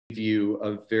you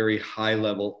a very high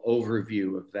level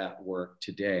overview of that work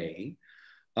today.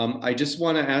 I just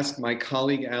want to ask my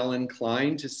colleague, Alan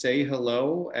Klein, to say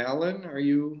hello. Alan, are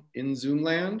you in Zoom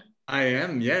land? I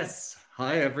am, yes.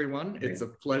 Hi, everyone. It's a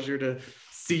pleasure to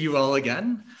see you all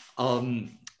again.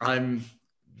 I'm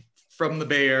from the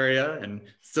Bay Area and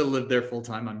still live there full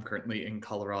time. I'm currently in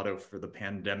Colorado for the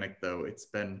pandemic, though. It's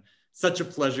been such a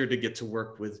pleasure to get to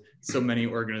work with so many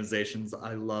organizations.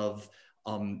 I love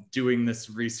doing this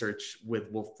research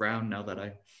with WolfBrown now that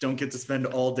I don't get to spend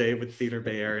all day with Theater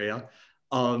Bay Area.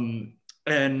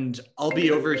 And I'll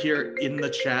be over here in the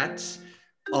chat.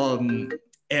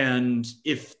 And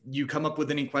if you come up with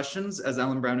any questions as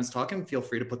Alan Brown is talking, feel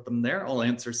free to put them there. I'll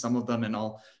answer some of them and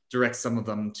I'll direct some of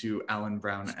them to Alan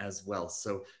Brown as well.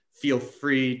 So feel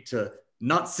free to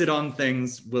not sit on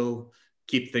things. We'll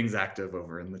keep things active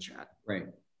over in the chat. Right.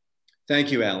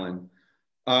 Thank you, Alan.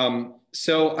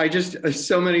 So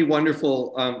many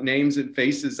wonderful names and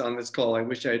faces on this call. I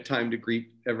wish I had time to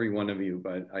greet every one of you,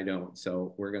 but I don't.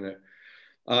 So we're gonna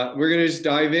just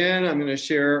dive in. I'm gonna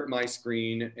share my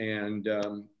screen and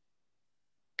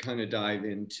kind of dive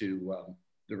into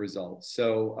the results.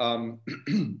 So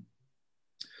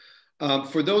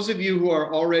for those of you who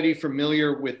are already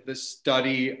familiar with this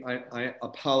study, I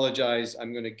apologize.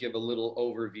 I'm going to give a little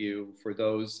overview for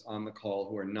those on the call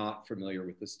who are not familiar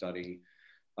with the study,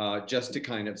 just to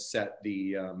kind of set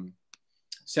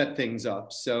things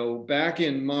up. So back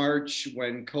in March,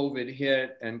 when COVID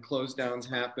hit and close downs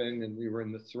happened and we were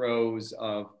in the throes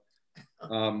of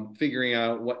figuring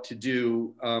out what to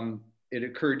do, it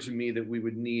occurred to me that we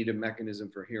would need a mechanism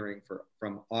for hearing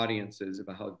from audiences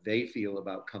about how they feel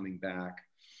about coming back.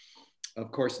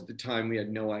 Of course, at the time, we had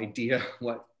no idea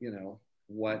what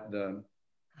the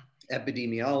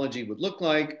epidemiology would look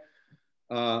like.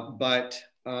 But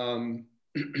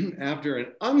after an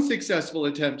unsuccessful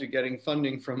attempt at getting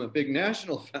funding from a big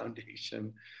national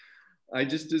foundation, I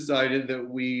just decided that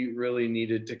we really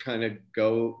needed to kind of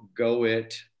go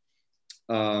it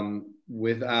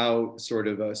without sort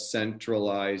of a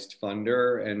centralized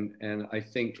funder. And I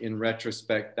think in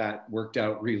retrospect, that worked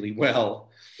out really well.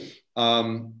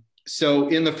 So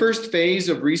in the first phase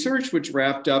of research, which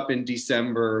wrapped up in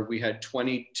December, we had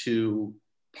 22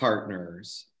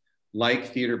 partners like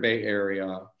Theater Bay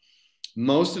Area.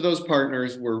 Most of those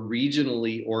partners were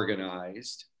regionally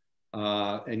organized.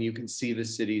 And you can see the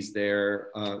cities there,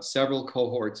 several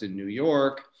cohorts in New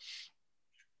York,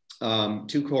 2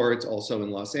 cohorts also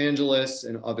in Los Angeles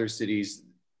and other cities.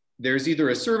 There's either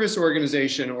a service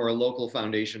organization or a local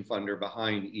foundation funder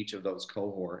behind each of those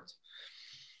cohorts,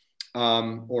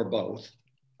 or both.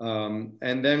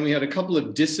 And then we had a couple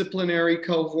of disciplinary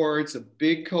cohorts, a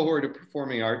big cohort of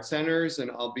performing arts centers,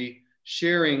 and I'll be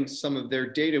sharing some of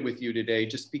their data with you today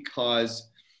just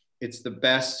because it's the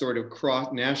best sort of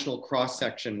national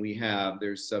cross-section we have.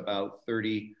 There's about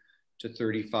 30 to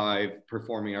 35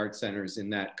 performing arts centers in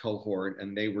that cohort,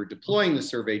 and they were deploying the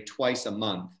survey twice a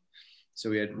month.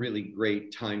 So we had really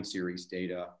great time series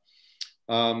data.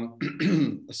 A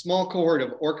small cohort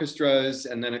of orchestras,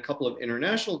 and then a couple of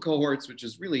international cohorts, which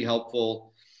is really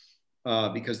helpful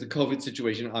because the COVID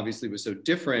situation obviously was so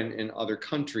different in other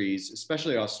countries,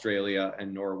 especially Australia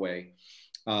and Norway,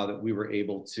 that we were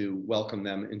able to welcome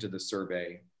them into the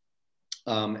survey.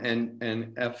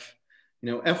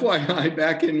 FYI,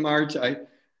 back in March, I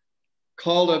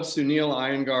called up Sunil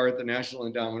Iyengar at the National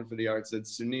Endowment for the Arts, said,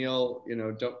 Sunil,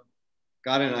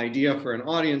 got an idea for an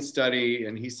audience study.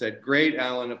 And he said, great,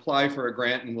 Alan, apply for a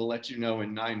grant and we'll let you know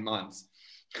in 9 months.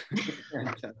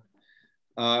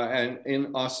 And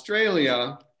in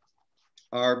Australia,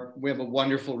 we have a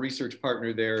wonderful research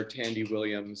partner there, Tandy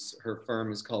Williams. Her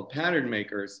firm is called Pattern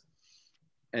Makers.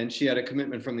 And she had a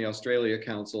commitment from the Australia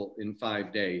Council in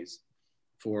 5 days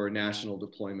for national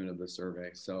deployment of the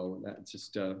survey. So that's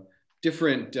just a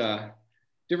different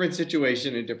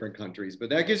situation in different countries. But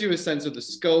that gives you a sense of the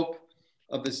scope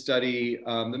of the study.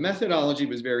 The methodology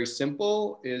was very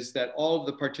simple, is that all of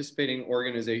the participating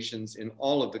organizations in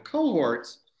all of the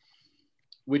cohorts,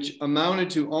 which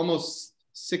amounted to almost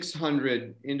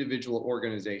 600 individual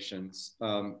organizations,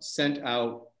 sent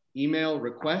out email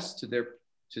requests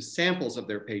to samples of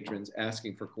their patrons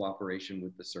asking for cooperation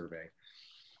with the survey.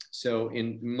 So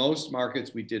in most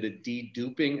markets, we did a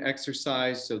deduping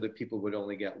exercise so that people would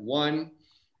only get one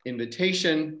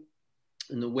invitation.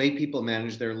 And the way people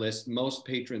manage their list, most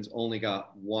patrons only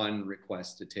got one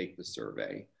request to take the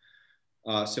survey.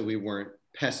 So we weren't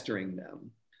pestering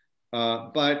them.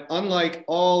 But unlike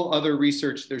all other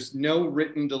research, there's no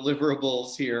written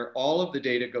deliverables here. All of the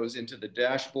data goes into the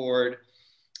dashboard.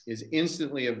 is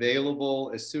instantly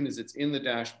available as soon as it's in the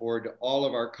dashboard to all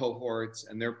of our cohorts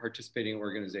and their participating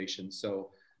organizations. So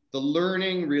the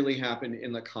learning really happened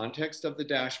in the context of the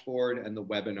dashboard and the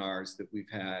webinars that we've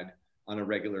had on a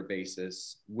regular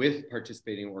basis with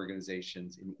participating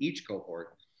organizations in each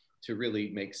cohort to really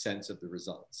make sense of the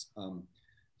results.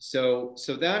 So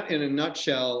that in a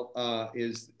nutshell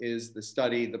is the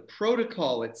study. The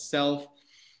protocol itself,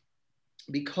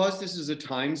 because this is a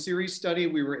time series study,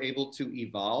 we were able to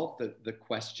evolve the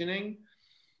questioning.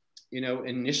 You know,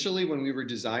 initially when we were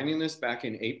designing this back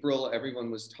in April, everyone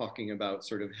was talking about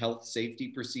sort of health safety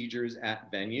procedures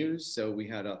at venues. So we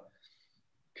had a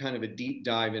kind of a deep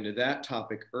dive into that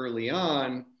topic early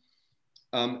on.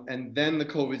 And then the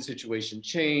COVID situation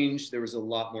changed. There was a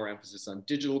lot more emphasis on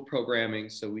digital programming.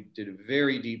 So we did a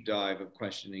very deep dive of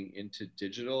questioning into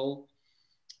digital,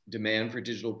 demand for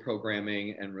digital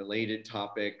programming and related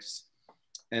topics.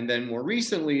 And then more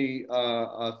recently,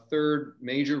 a third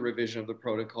major revision of the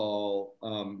protocol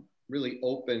really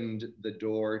opened the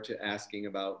door to asking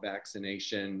about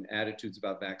vaccination, attitudes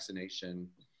about vaccination,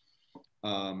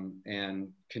 and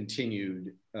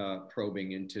continued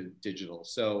probing into digital.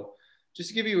 So just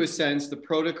to give you a sense, the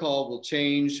protocol will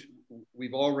change.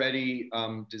 We've already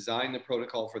designed the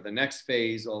protocol for the next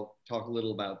phase. I'll talk a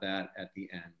little about that at the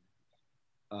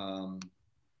end.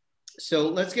 So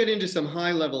let's get into some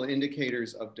high-level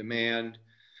indicators of demand.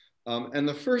 And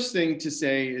the first thing to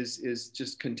say is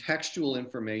just contextual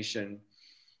information.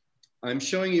 I'm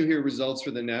showing you here results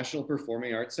for the National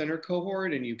Performing Arts Center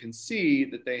cohort, and you can see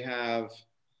that they have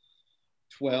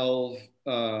 12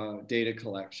 data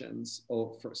collections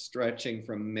stretching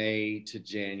from May to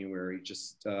January,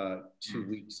 just 2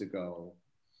 weeks ago.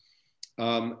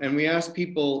 And we asked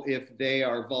people if they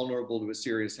are vulnerable to a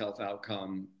serious health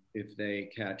outcome if they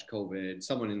catch COVID.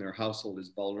 Someone in their household is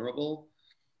vulnerable,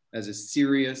 as a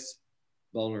serious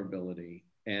vulnerability.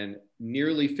 And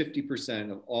nearly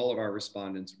 50% of all of our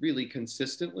respondents really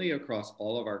consistently across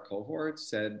all of our cohorts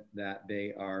said that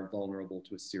they are vulnerable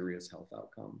to a serious health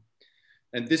outcome.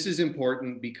 And this is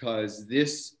important because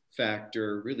this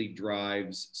factor really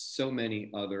drives so many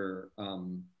other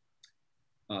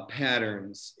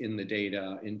patterns in the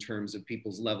data in terms of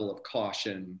people's level of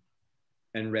caution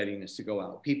and readiness to go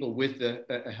out. People with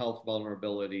a health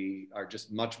vulnerability are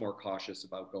just much more cautious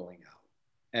about going out,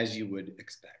 as you would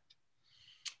expect.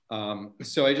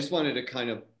 So I just wanted to kind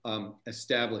of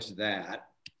establish that.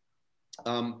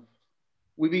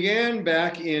 We began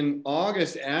back in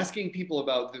August asking people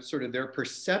about sort of their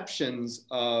perceptions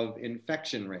of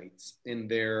infection rates in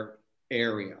their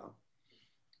area.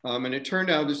 And it turned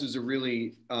out this was a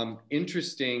really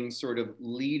interesting sort of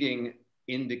leading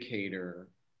indicator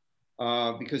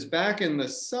because back in the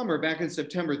summer, back in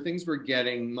September, things were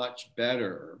getting much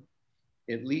better,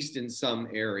 at least in some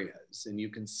areas. And you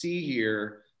can see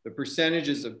here the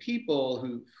percentages of people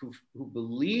who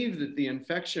believe that the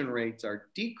infection rates are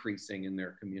decreasing in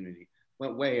their community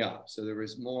went way up. So there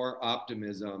was more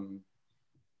optimism.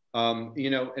 You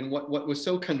know, and what was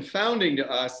so confounding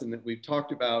to us, and that we've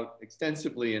talked about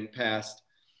extensively in past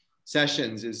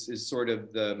sessions, is sort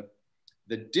of the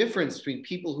difference between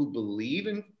people who believe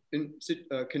in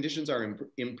conditions are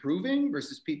improving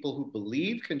versus people who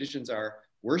believe conditions are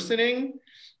worsening,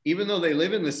 even though they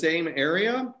live in the same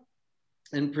area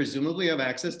and presumably have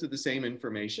access to the same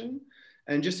information,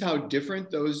 and just how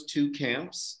different those two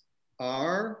camps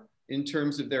are in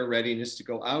terms of their readiness to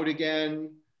go out again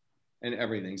and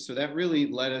everything. So that really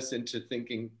led us into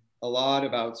thinking a lot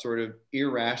about sort of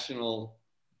irrational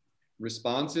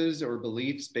responses or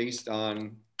beliefs based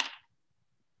on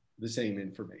the same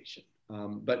information.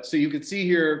 But so you could see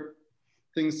here,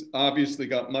 things obviously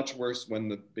got much worse when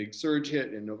the big surge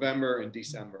hit in November and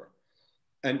December.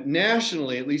 And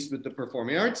nationally, at least with the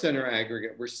Performing Arts Center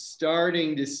aggregate, we're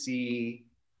starting to see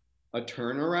a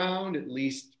turnaround, at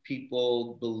least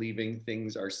people believing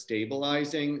things are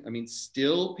stabilizing. I mean,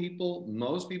 still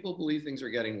most people believe things are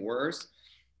getting worse.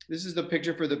 This is the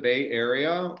picture for the Bay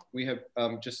Area. We have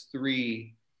just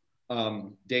 3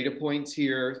 data points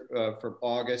here for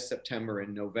August, September,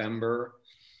 and November.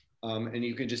 And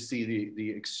you can just see the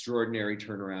extraordinary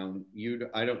turnaround.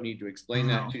 I don't need to explain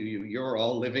that to you. You're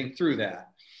all living through that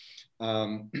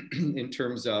in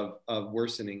terms of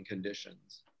worsening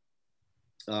conditions.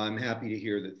 I'm happy to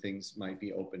hear that things might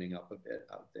be opening up a bit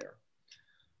out there.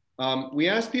 We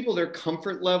asked people their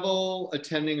comfort level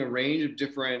attending a range of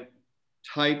different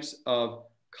types of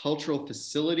cultural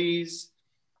facilities,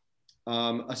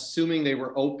 assuming they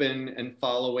were open and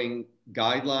following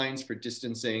guidelines for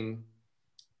distancing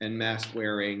and mask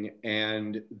wearing.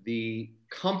 And the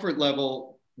comfort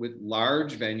level with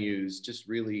large venues just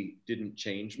really didn't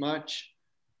change much.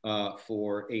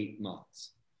 for 8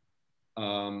 months,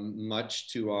 much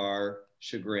to our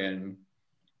chagrin.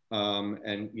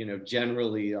 And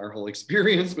generally our whole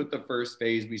experience with the first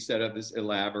phase, we set up this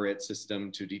elaborate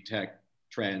system to detect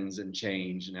trends and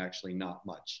change, and actually not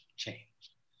much changed.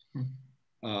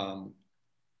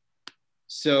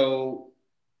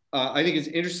 I think it's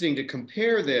interesting to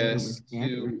compare this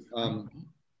to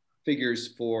figures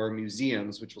for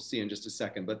museums, which we'll see in just a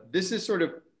second. But this is sort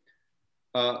of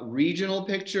regional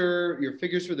picture. Your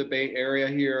figures for the Bay Area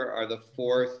here are in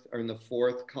the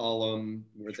fourth column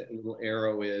where the little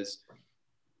arrow is.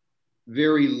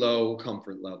 Very low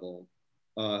comfort level.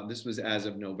 This was as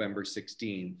of November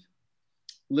 16th.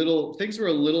 Things were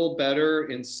a little better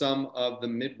in some of the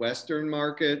Midwestern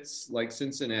markets like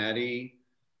Cincinnati.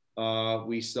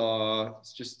 We saw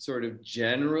just sort of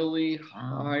generally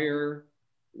higher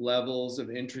levels of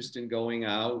interest in going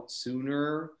out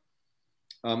sooner.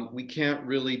 We can't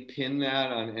really pin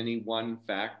that on any one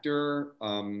factor,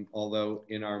 although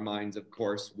in our minds, of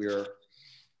course, we're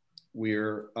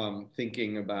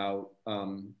thinking about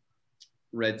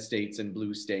red states and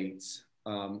blue states.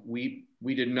 We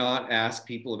did not ask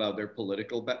people about their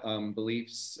political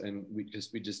beliefs, and we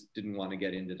just didn't want to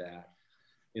get into that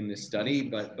in this study,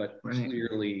 but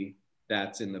clearly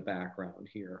that's in the background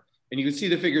here. And you can see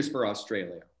the figures for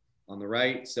Australia on the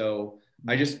right. So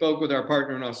I just spoke with our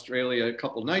partner in Australia a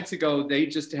couple nights ago. They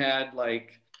just had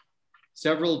like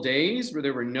several days where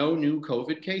there were no new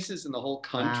COVID cases in the whole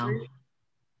country. Wow.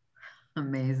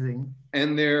 Amazing.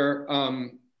 And their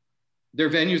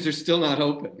venues are still not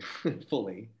open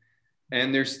fully.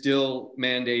 And they're still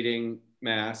mandating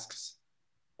masks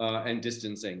and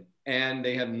distancing. And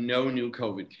they have no new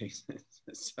COVID cases.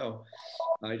 So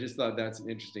I just thought that's an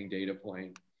interesting data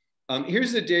point.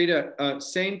 Here's the data,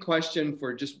 same question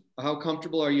for just how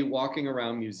comfortable are you walking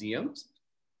around museums?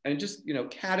 And just,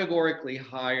 categorically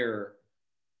higher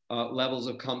levels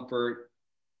of comfort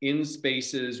in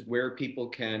spaces where people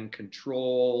can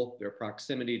control their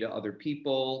proximity to other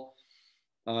people.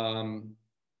 And,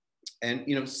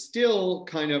 still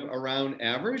kind of around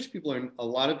average. A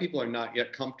lot of people are not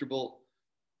yet comfortable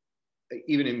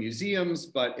even in museums,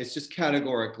 but it's just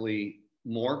categorically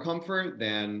more comfort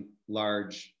than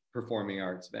large performing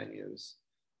arts venues,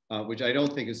 which I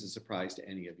don't think is a surprise to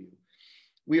any of you.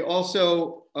 We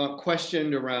also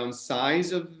questioned around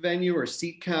size of venue or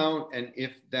seat count, and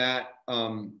if that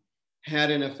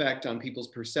had an effect on people's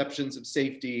perceptions of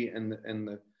safety, and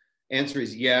the answer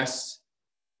is yes,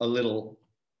 a little.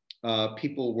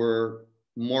 People were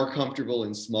more comfortable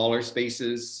in smaller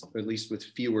spaces, or at least with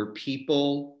fewer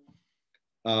people.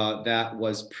 That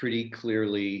was pretty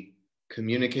clearly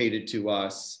communicated to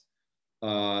us,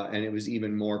 and it was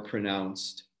even more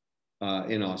pronounced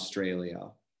in Australia.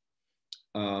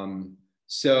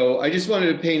 So I just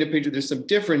wanted to paint a picture. There's some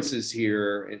differences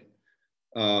here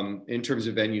in terms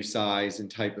of venue size and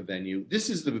type of venue. This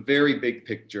is the very big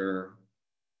picture.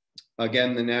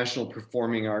 Again, the National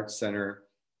Performing Arts Center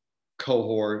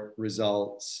cohort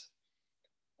results,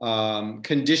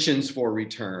 conditions for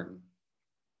return.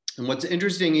 And what's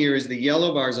interesting here is the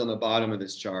yellow bars on the bottom of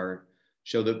this chart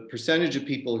show the percentage of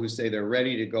people who say they're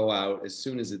ready to go out as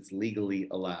soon as it's legally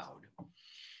allowed.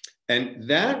 And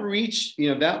that reached,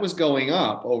 that was going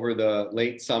up over the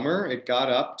late summer. It got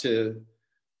up to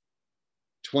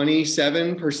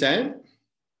 27%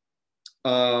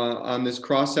 on this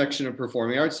cross-section of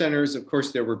performing arts centers. Of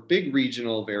course, there were big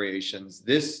regional variations.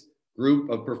 This group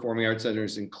of performing arts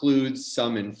centers includes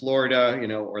some in Florida,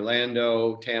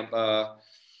 Orlando, Tampa,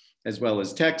 as well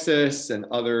as Texas and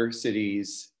other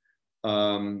cities.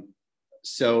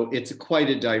 So it's quite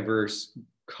a diverse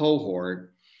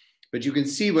cohort. But you can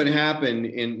see what happened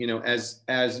in,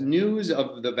 as news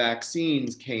of the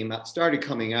vaccines started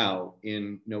coming out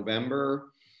in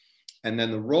November, and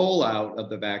then the rollout of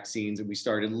the vaccines, and we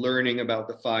started learning about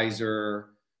the Pfizer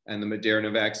and the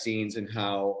Moderna vaccines and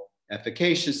how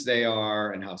efficacious they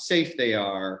are and how safe they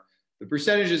are. The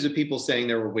percentages of people saying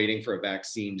they were waiting for a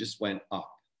vaccine just went up.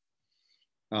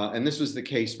 And this was the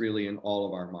case really in all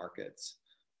of our markets.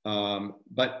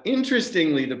 But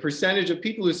interestingly, the percentage of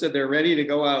people who said they're ready to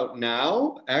go out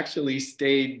now actually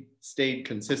stayed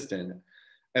consistent.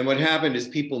 And what happened is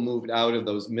people moved out of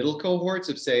those middle cohorts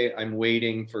of say, I'm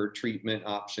waiting for treatment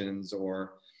options,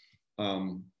 or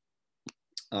I'm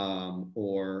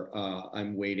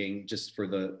waiting just for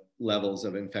the levels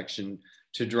of infection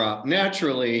to drop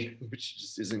naturally, which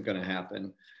just isn't going to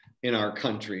happen in our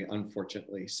country,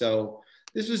 unfortunately. So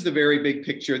this was the very big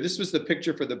picture. This was the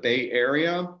picture for the Bay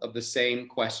Area of the same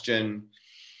question.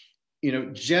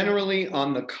 Generally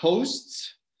on the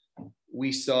coasts,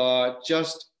 we saw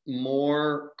just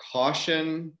more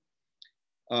caution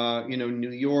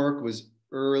New York was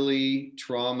early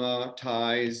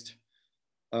traumatized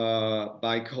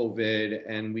by COVID,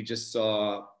 and we just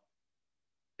saw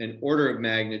an order of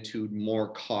magnitude more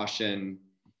caution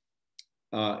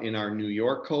in our New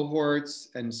York cohorts.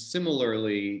 And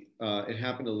similarly, it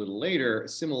happened a little later,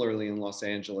 similarly in Los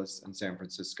Angeles and San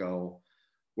Francisco,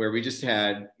 where we just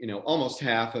had, almost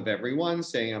half of everyone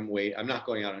saying, I'm not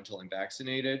going out until I'm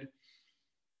vaccinated.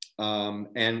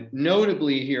 And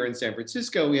notably here in San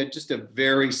Francisco, we had just a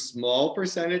very small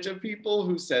percentage of people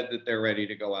who said that they're ready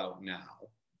to go out now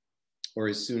or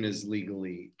as soon as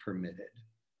legally permitted.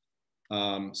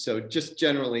 So just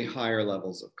generally higher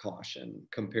levels of caution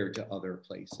compared to other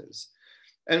places.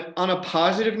 And on a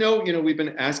positive note, we've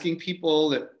been asking people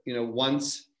that,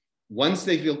 once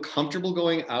they feel comfortable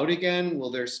going out again,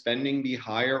 will their spending be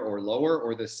higher or lower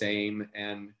or the same?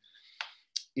 And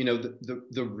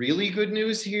the really good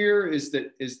news here is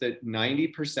that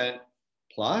 90%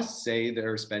 plus say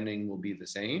their spending will be the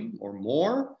same or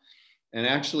more. And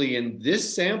actually in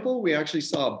this sample, we actually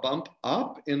saw a bump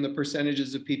up in the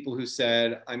percentages of people who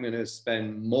said, I'm going to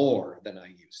spend more than I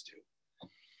used to.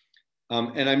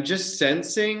 And I'm just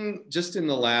sensing, just in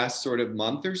the last sort of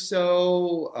month or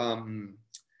so,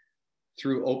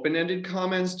 through open-ended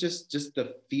comments, just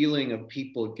the feeling of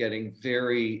people getting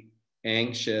very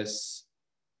anxious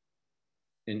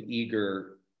and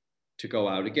eager to go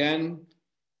out again,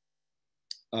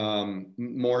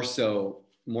 more so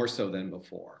than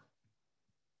before.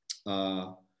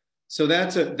 So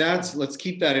let's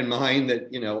keep that in mind,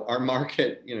 that our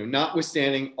market,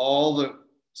 notwithstanding all the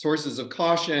sources of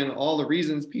caution, all the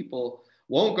reasons people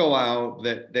won't go out,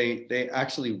 that they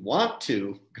actually want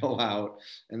to go out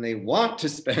and they want to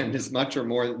spend as much or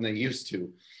more than they used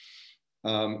to,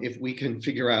 if we can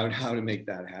figure out how to make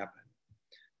that happen.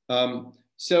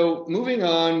 So moving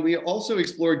on, we also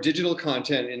explored digital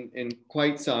content in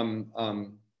quite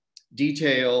some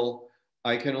detail.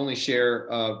 I can only share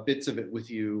bits of it with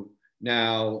you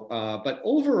now, but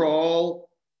overall,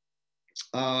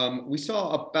 we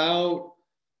saw about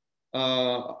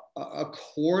a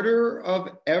quarter of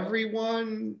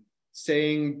everyone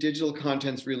saying digital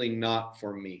content's really not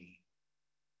for me.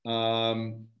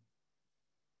 And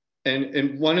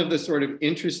one of the sort of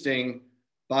interesting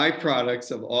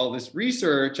byproducts of all this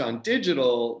research on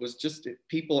digital was just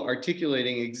people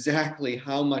articulating exactly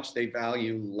how much they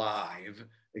value live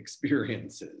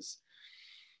experiences.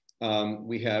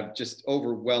 We have just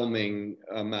overwhelming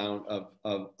amount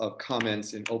of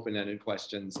comments and open-ended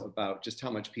questions about just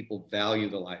how much people value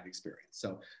the live experience.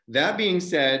 So that being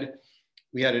said,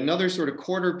 we had another sort of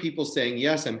quarter of people saying,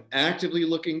 yes, I'm actively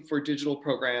looking for digital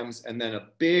programs. And then a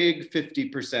big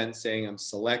 50% saying I'm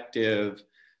selective.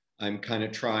 I'm kind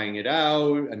of trying it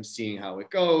out. I'm seeing how it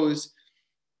goes.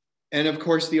 And of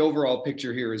course, the overall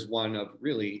picture here is one of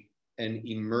really an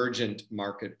emergent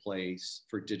marketplace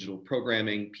for digital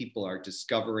programming. People are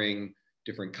discovering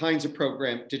different kinds of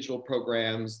digital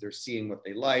programs. They're seeing what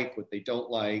they like, what they don't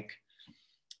like.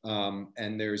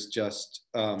 And there's just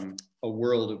a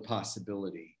world of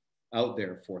possibility out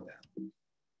there for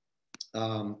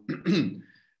them.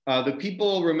 The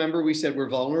people, remember we said, were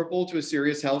vulnerable to a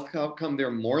serious health outcome.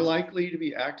 They're more likely to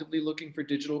be actively looking for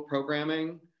digital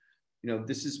programming.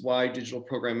 This is why digital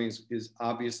programming is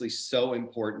obviously so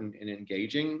important in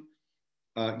engaging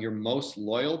your most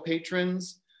loyal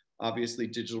patrons. Obviously,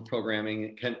 digital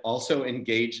programming can also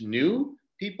engage new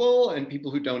people and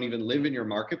people who don't even live in your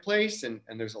marketplace. And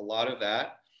there's a lot of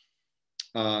that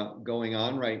going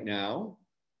on right now.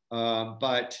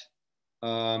 But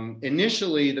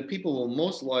initially, the people who are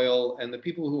most loyal and the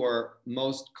people who are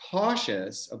most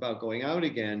cautious about going out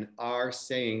again are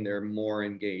saying they're more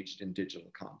engaged in digital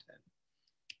content.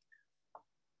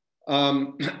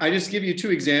 I just give you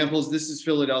two examples. This is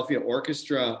Philadelphia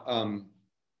Orchestra.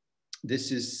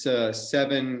 This is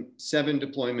seven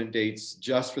deployment dates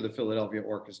just for the Philadelphia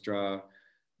Orchestra.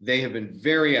 They have been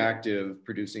very active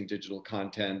producing digital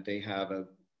content. They have a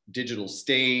digital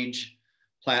stage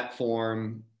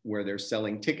platform where they're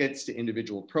selling tickets to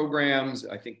individual programs.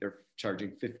 I think they're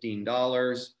charging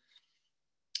 $15.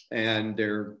 And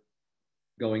they're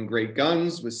going great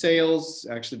guns with sales.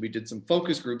 Actually, we did some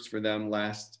focus groups for them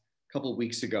last couple of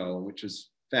weeks ago, which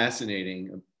was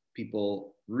fascinating.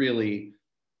 People really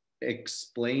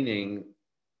explaining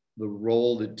the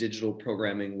role that digital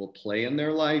programming will play in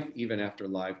their life, even after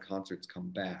live concerts come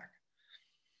back.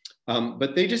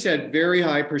 But they just had very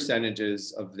high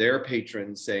percentages of their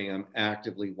patrons saying, I'm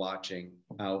actively watching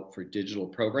out for digital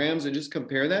programs, and just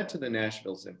compare that to the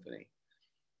Nashville Symphony.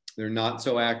 They're not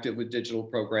so active with digital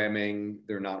programming.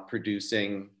 They're not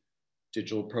producing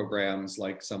digital programs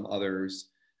like some others.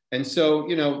 And so,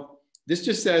 this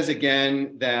just says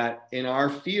again that in our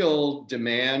field,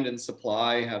 demand and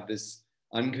supply have this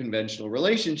unconventional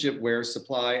relationship where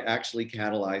supply actually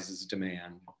catalyzes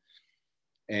demand.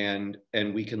 And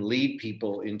we can lead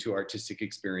people into artistic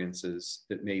experiences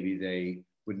that maybe they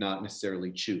would not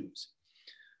necessarily choose.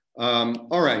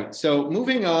 All right, so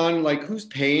moving on, like who's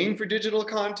paying for digital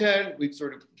content? We've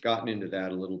sort of gotten into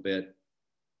that a little bit.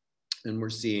 And we're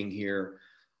seeing here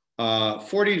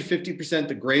 40 to 50%,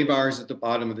 the gray bars at the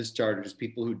bottom of this chart are just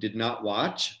people who did not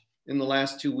watch in the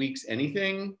last 2 weeks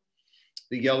anything.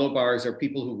 The yellow bars are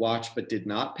people who watched but did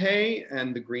not pay,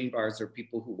 and the green bars are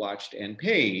people who watched and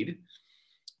paid.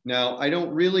 Now, I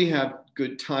don't really have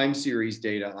good time series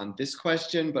data on this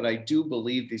question, but I do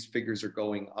believe these figures are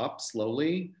going up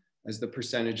slowly as the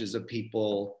percentages of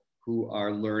people who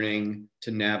are learning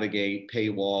to navigate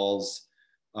paywalls,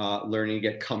 learning to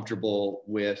get comfortable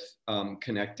with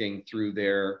connecting through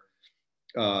their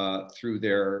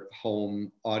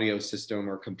home audio system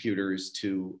or computers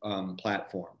to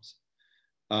platforms.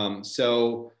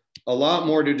 So a lot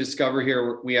more to discover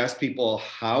here. We asked people,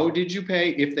 how did you pay?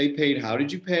 If they paid, how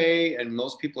did you pay? And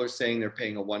most people are saying they're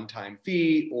paying a one-time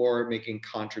fee or making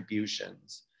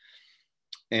contributions.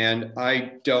 And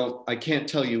I can't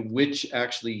tell you which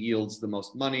actually yields the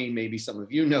most money. Maybe some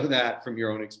of you know that from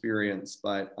your own experience,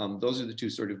 but those are the two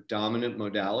sort of dominant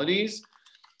modalities.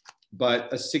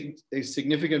 But a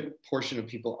significant portion of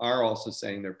people are also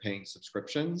saying they're paying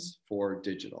subscriptions for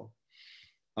digital,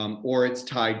 or it's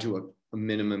tied to a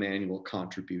minimum annual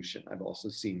contribution. I've also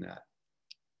seen that.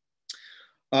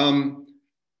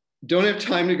 Don't have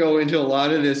time to go into a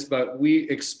lot of this, but we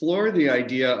explore the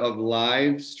idea of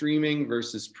live streaming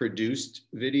versus produced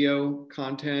video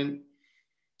content.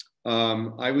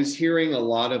 I was hearing a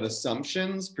lot of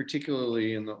assumptions,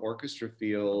 particularly in the orchestra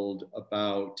field,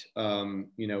 about,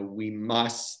 we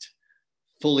must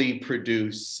fully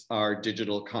produce our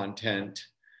digital content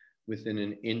within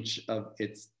an inch of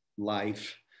its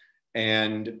life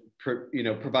and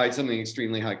provide something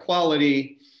extremely high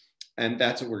quality. And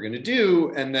that's what we're going to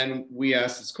do. And then we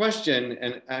asked this question,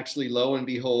 and actually, lo and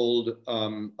behold,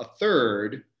 a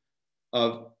third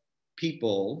of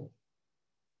people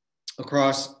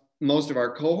across most of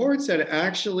our cohorts said,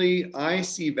 actually, I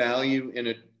see value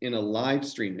in a live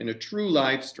stream, in a true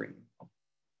live stream,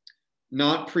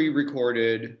 not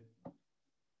pre-recorded,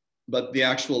 but the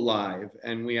actual live.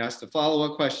 And we asked a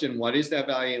follow-up question, what is that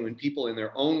value? And people in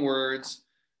their own words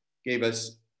gave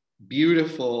us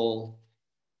beautiful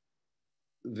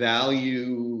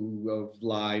value of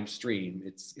live stream.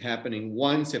 It's happening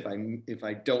once. If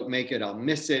I don't make it, I'll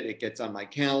miss it. It gets on my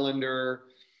calendar.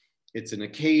 It's an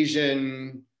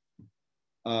occasion.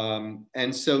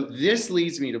 And so this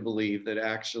leads me to believe that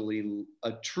actually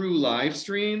a true live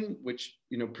stream, which,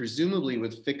 presumably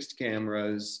with fixed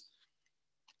cameras,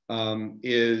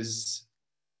 is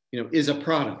a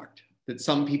product that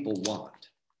some people want,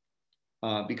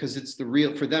 because it's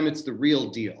for them, it's the real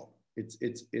deal.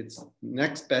 It's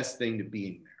next best thing to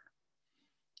being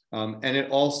there. And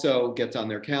it also gets on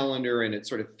their calendar, and it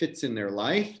sort of fits in their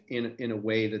life in a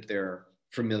way that they're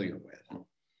familiar with.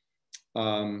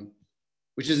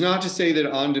 Which is not to say that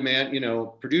on demand,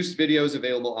 produced videos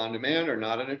available on demand are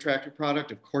not an attractive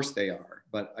product. Of course they are.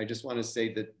 But I just want to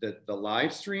say that the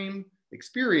live stream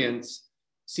experience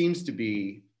seems to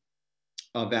be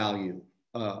a value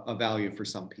for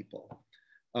some people.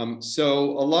 So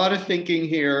a lot of thinking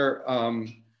here.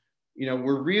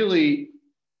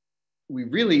 We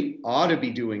really ought to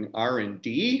be doing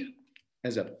R&D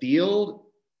as a field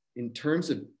in terms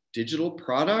of digital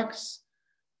products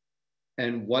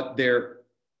and what their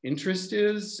interest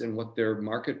is and what their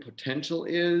market potential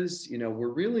is. We're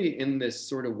really in this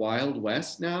sort of wild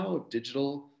west now of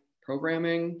digital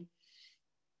programming.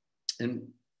 And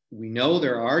we know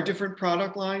there are different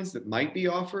product lines that might be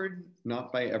offered,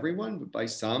 not by everyone, but by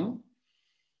some.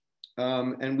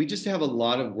 And we just have a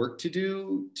lot of work to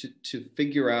do to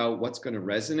figure out what's going to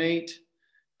resonate,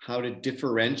 how to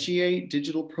differentiate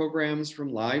digital programs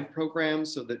from live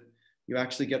programs so that you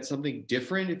actually get something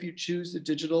different if you choose the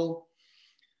digital.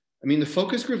 I mean, the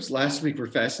focus groups last week were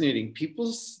fascinating.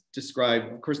 People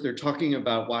describe, of course, they're talking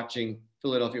about watching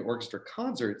Philadelphia Orchestra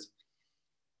concerts,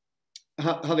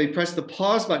 how they press the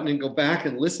pause button and go back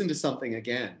and listen to something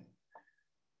again.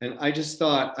 And I just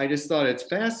thought it's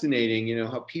fascinating,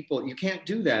 how people, you can't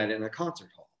do that in a concert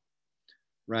hall,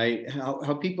 right?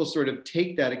 How people sort of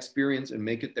take that experience and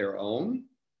make it their own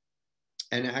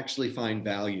and actually find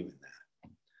value in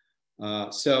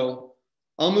that. So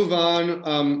I'll move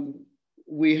on.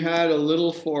 We had a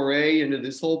little foray into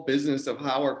this whole business of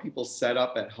how are people set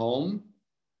up at home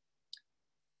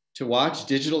to watch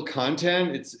digital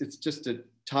content. It's just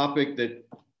topic that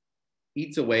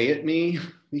eats away at me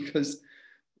because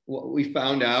what we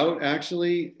found out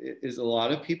actually is a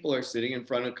lot of people are sitting in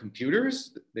front of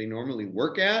computers that they normally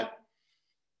work at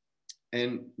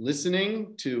and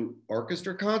listening to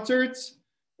orchestra concerts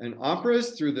and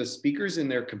operas through the speakers in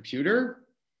their computer,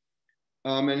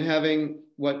 and having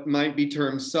what might be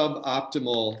termed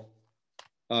suboptimal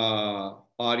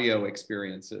audio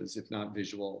experiences, if not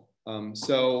visual.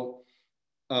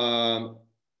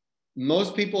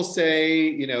 Most people say,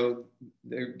 you know,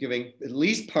 they're giving at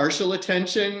least partial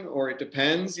attention, or it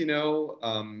depends, you know.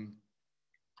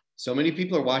 So many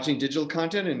people are watching digital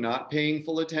content and not paying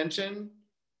full attention.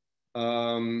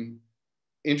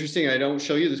 Interesting, I don't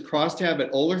show you this crosstab,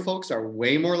 but older folks are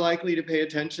way more likely to pay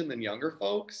attention than younger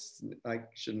folks. I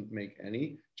shouldn't make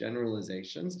any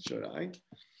generalizations, should I?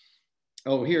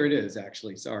 Oh, here it is,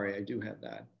 actually. Sorry, I do have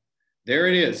that. There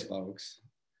it is, folks.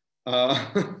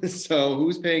 So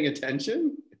who's paying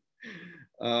attention?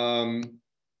 And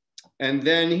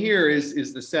then here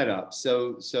is the setup.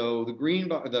 So the green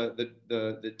bar,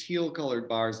 the teal colored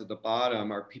bars at the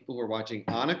bottom are people who are watching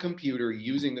on a computer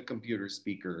using the computer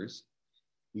speakers.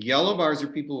 Yellow bars are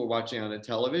people who are watching on a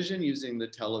television using the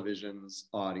television's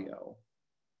audio.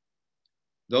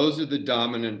 Those are the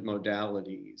dominant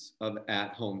modalities of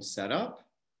at-home setup.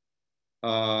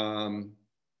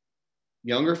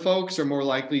 Younger folks are more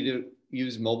likely to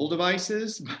use mobile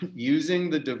devices, but using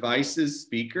the device's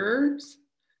speakers,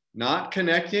 not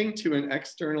connecting to an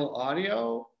external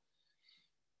audio.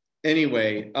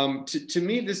 Anyway, to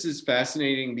me, this is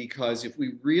fascinating because if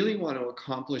we really want to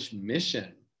accomplish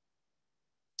mission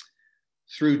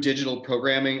through digital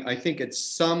programming, I think at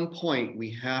some point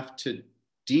we have to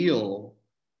deal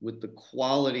with the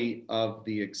quality of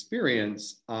the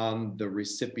experience on the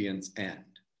recipient's end.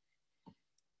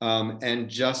 And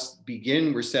just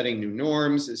begin, we're setting new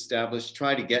norms,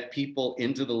 try to get people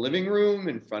into the living room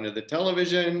in front of the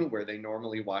television where they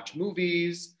normally watch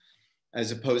movies,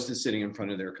 as opposed to sitting in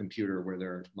front of their computer where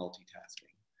they're multitasking.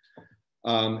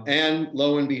 And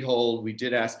lo and behold, we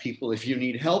did ask people if you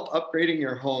need help upgrading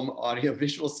your home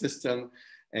audiovisual system.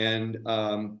 And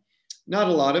not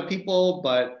a lot of people,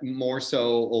 but more so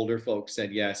older folks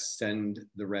said, yes, send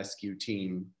the rescue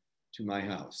team to my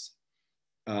house.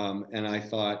 And I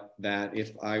thought that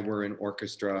if I were an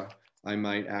orchestra, I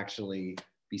might actually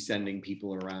be sending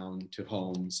people around to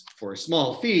homes for a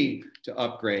small fee to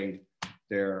upgrade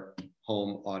their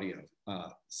home audio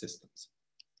systems.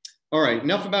 All right,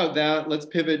 enough about that. Let's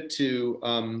pivot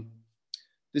to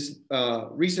this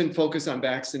recent focus on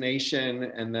vaccination,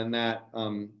 and then that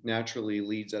naturally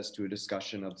leads us to a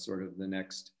discussion of sort of the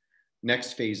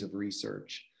next phase of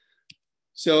research.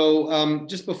 So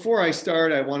just before I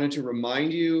start, I wanted to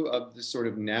remind you of the sort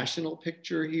of national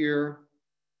picture here.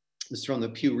 This is from the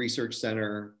Pew Research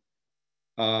Center.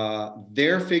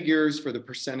 Their figures for the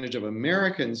percentage of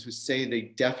Americans who say they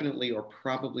definitely or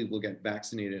probably will get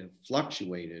vaccinated have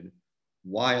fluctuated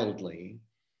wildly.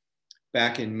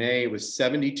 Back in May, it was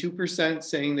 72%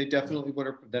 saying they definitely would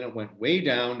have, then it went way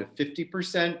down to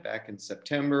 50% back in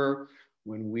September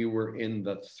when we were in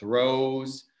the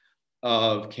throes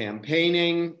of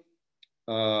campaigning.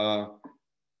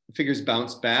 Figures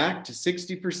bounced back to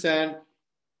 60%.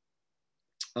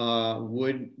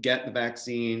 Would get the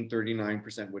vaccine,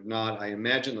 39% would not. I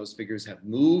imagine those figures have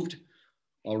moved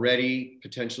already,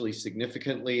 potentially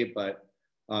significantly, but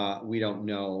we don't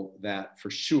know that for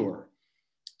sure.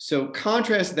 So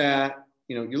contrast that,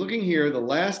 you know, you're looking here, the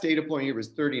last data point here was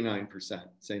 39%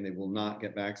 saying they will not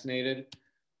get vaccinated.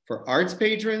 For arts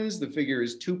patrons, the figure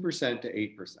is 2% to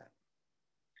 8%.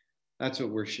 That's what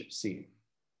we're seeing.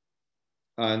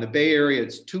 In the Bay Area,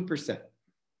 it's 2%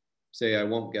 say I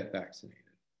won't get vaccinated.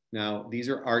 Now, these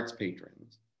are arts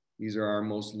patrons. These are our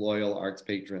most loyal arts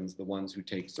patrons, the ones who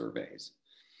take surveys,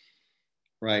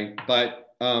 right?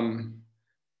 But,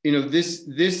 you know, this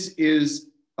is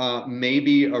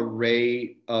maybe a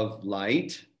ray of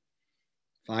light,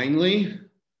 finally,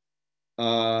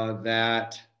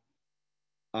 that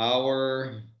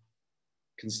our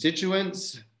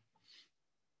constituents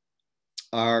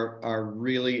are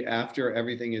really, after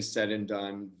everything is said and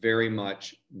done, very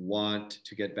much want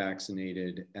to get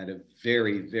vaccinated at a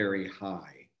very, very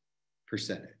high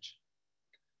percentage.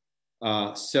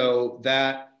 So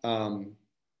that,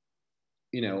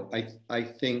 you know, I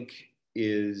think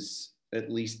is at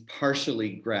least partially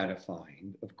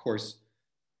gratifying. Of course,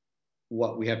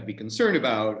 what we have to be concerned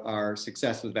about are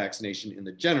success with vaccination in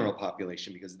the general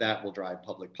population, because that will drive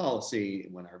public policy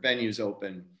when our venues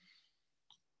open.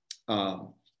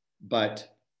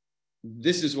 But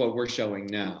this is what we're showing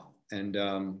now. And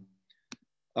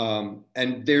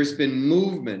And there's been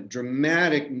movement,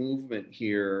 dramatic movement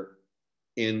here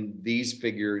in these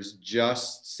figures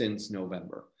just since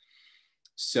November.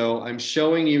 So I'm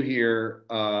showing you here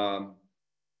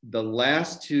the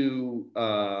last two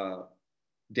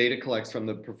data collects from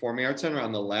the Performing Arts Center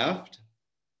on the left.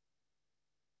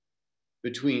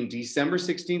 Between December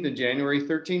 16th and January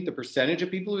 13th, the percentage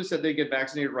of people who said they get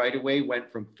vaccinated right away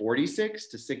went from 46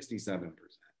 to 67%.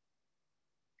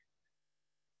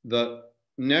 The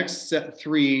next set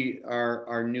three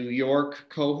are New York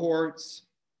cohorts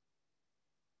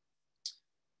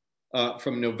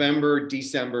from November,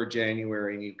 December,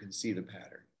 January, and you can see the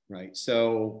pattern, right?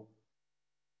 So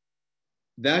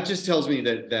that just tells me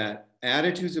that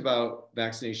attitudes about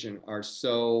vaccination are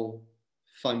so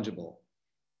fungible.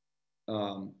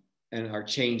 And are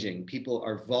changing. People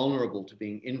are vulnerable to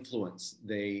being influenced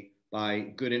by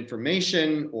good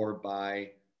information or by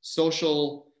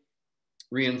social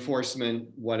reinforcement,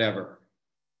 whatever.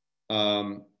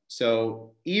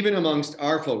 So even amongst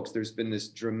our folks, there's been this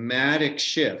dramatic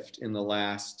shift in the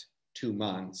last 2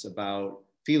 months about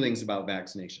feelings about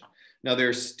vaccination. Now,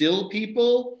 there's still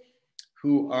people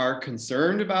who are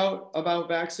concerned about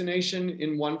vaccination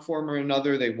in one form or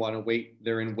another. They want to wait,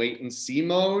 they're in wait and see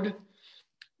mode.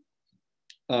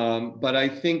 But I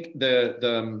think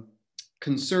the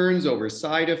concerns over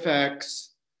side effects,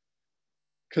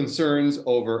 concerns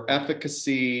over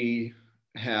efficacy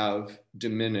have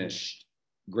diminished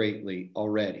greatly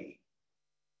already.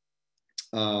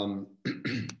 Older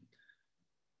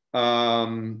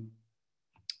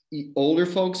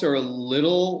folks are a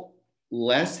little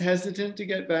less hesitant to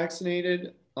get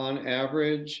vaccinated on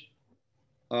average.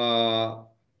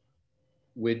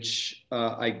 Which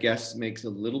I guess makes a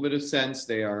little bit of sense.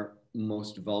 They are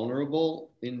most vulnerable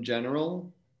in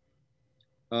general.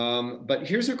 But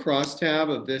here's a crosstab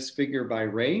of this figure by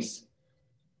race.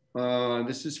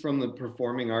 This is from the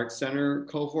Performing Arts Center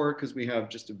cohort because we have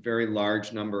just a very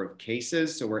large number of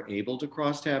cases. So we're able to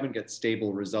crosstab and get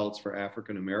stable results for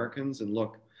African Americans. And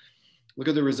look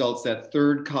at the results. That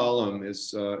third column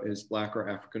is Black or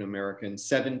African American,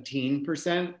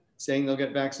 17%. Saying they'll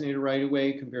get vaccinated right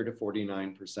away compared to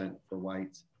 49% for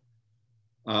whites.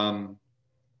 And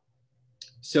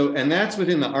that's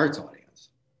within the arts audience.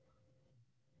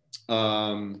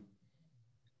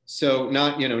 So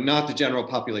not the general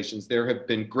populations. There have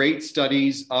been great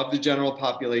studies of the general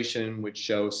population which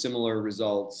show similar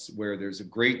results where there's a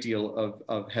great deal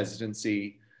of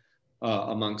hesitancy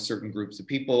among certain groups of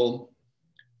people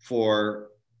for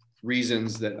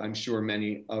reasons that I'm sure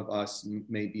many of us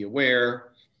may be aware.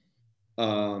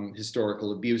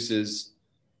 Historical abuses.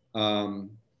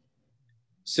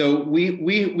 So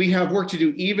we have work to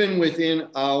do even within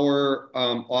our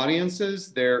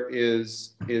audiences. There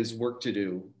is work to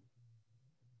do.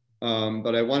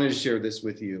 But I wanted to share this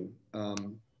with you.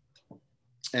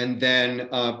 And then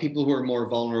people who are more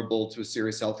vulnerable to a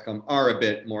serious health outcome are a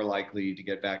bit more likely to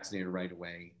get vaccinated right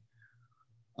away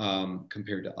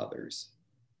compared to others.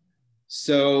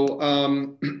 So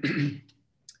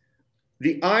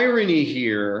the irony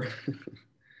here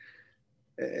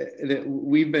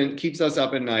that keeps us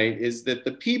up at night is that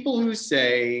the people who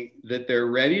say that they're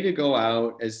ready to go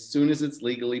out as soon as it's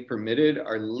legally permitted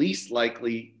are least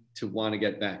likely to want to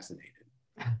get vaccinated.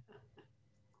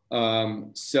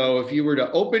 So if you were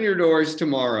to open your doors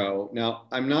tomorrow, now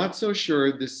I'm not so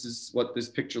sure this is what this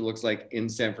picture looks like in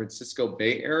San Francisco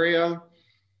Bay Area.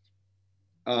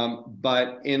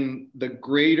 But in the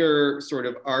greater sort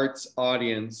of arts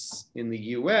audience in the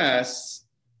US,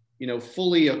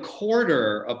 fully a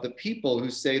quarter of the people who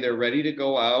say they're ready to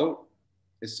go out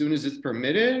as soon as it's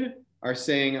permitted are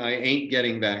saying, I ain't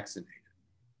getting vaccinated.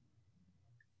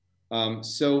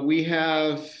 So we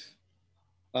have,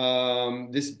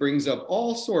 this brings up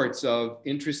all sorts of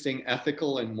interesting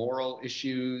ethical and moral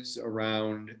issues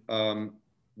around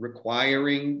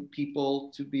requiring people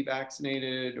to be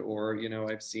vaccinated, or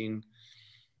I've seen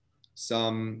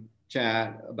some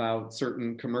chat about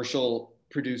certain commercial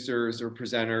producers or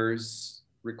presenters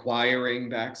requiring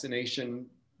vaccination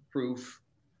proof.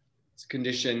 It's a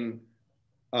condition.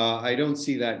 I don't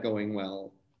see that going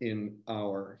well in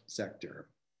our sector.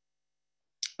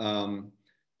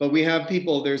 But we have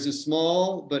people, there's a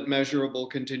small but measurable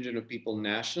contingent of people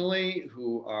nationally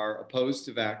who are opposed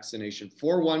to vaccination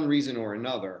for one reason or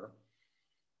another,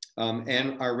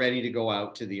 and are ready to go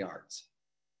out to the arts.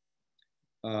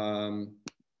 And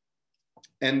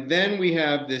then we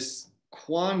have this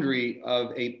quandary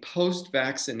of a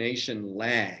post-vaccination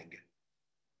lag,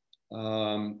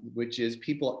 which is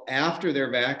people after they're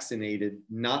vaccinated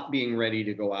not being ready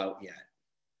to go out yet.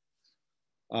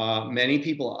 Many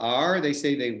people are. They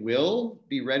say they will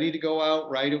be ready to go out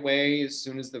right away as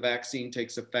soon as the vaccine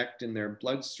takes effect in their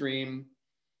bloodstream.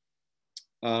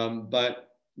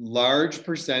 But large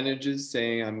percentages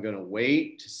saying, I'm going to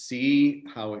wait to see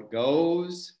how it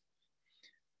goes.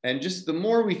 And just the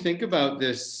more we think about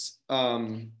this,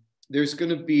 there's going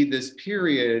to be this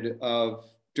period of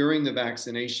during the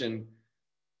vaccination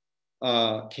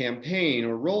campaign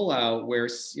or rollout where,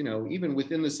 you know, even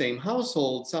within the same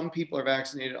household, some people are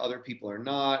vaccinated, other people are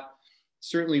not.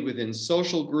 Certainly within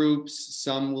social groups,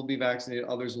 some will be vaccinated,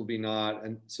 others will be not.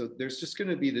 And so there's just going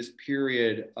to be this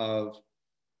period of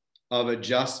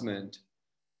adjustment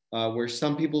where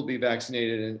some people will be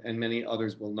vaccinated and many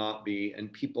others will not be,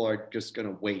 and people are just going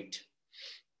to wait.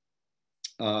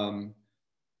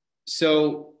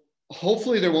 So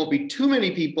hopefully there won't be too many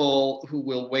people who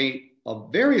will wait a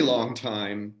very long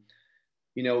time,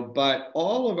 you know, but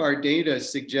all of our data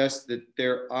suggests that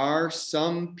there are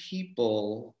some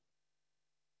people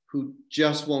who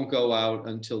just won't go out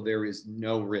until there is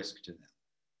no risk to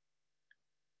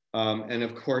them. And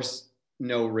of course,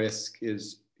 no risk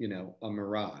is, you know, a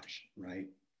mirage, right?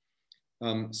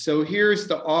 So here's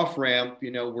the off-ramp, you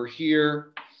know, we're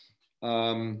here.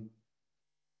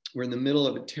 We're in the middle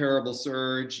of a terrible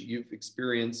surge. You've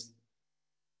experienced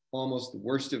almost the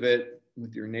worst of it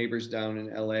with your neighbors down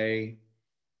in LA.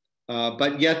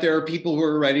 But yet there are people who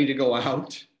are ready to go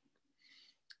out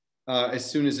as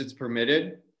soon as it's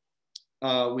permitted.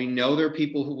 We know there are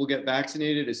people who will get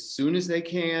vaccinated as soon as they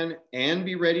can and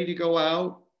be ready to go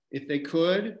out if they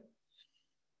could.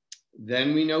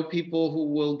 Then we know people who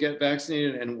will get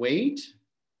vaccinated and wait.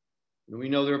 And we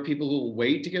know there are people who will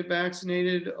wait to get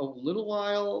vaccinated a little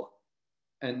while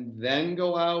and then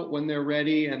go out when they're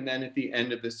ready. And then at the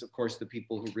end of this, of course, the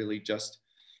people who really just,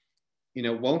 you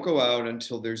know, won't go out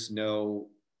until there's no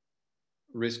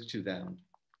risk to them.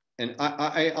 And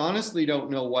I honestly don't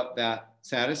know what that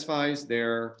satisfies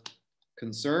their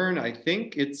concern. I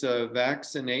think it's a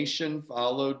vaccination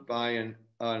followed by an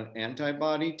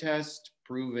antibody test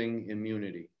proving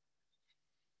immunity.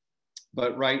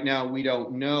 But right now, we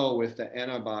don't know if the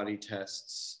antibody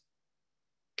tests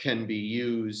can be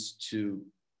used to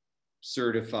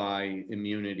certify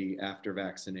immunity after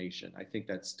vaccination. I think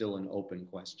that's still an open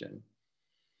question.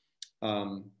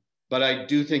 But I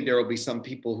do think there will be some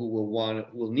people who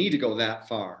will need to go that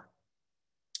far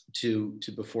to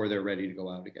before they're ready to go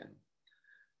out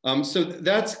again. So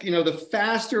that's, you know, the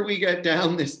faster we get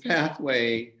down this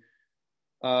pathway,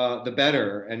 the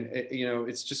better. And, you know,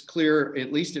 it's just clear,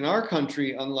 at least in our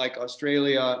country, unlike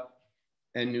Australia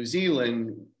and New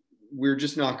Zealand, we're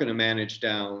just not going to manage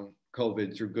down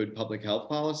COVID through good public health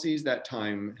policies. That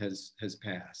time has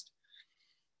passed.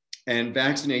 And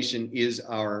vaccination is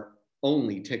our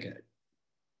only ticket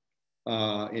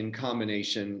in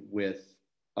combination with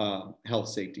health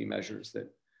safety measures that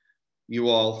you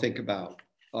all think about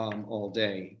all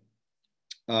day.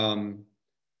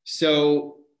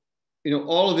 So, you know,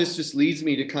 all of this just leads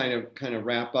me to kind of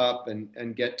wrap up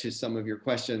and get to some of your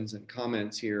questions and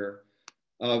comments here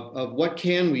of what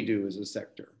can we do as a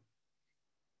sector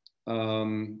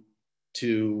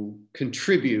to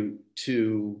contribute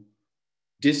to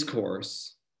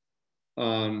discourse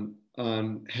on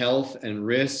health and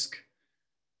risk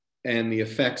and the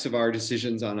effects of our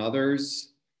decisions on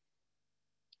others.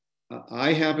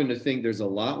 I happen to think there's a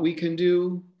lot we can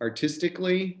do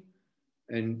artistically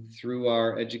and through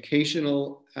our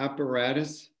educational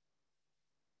apparatus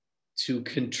to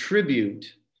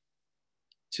contribute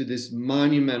to this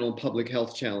monumental public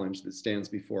health challenge that stands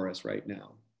before us right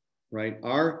now, right?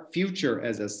 Our future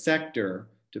as a sector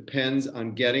depends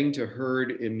on getting to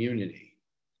herd immunity,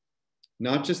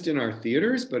 not just in our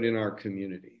theaters, but in our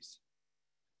communities.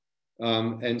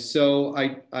 And so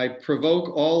I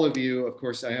provoke all of you. Of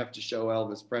course, I have to show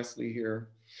Elvis Presley here.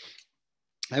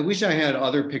 I wish I had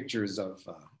other pictures of,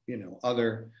 you know,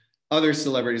 other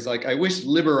celebrities. Like I wish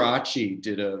Liberace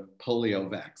did a polio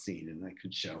vaccine and I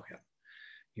could show him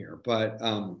here. But,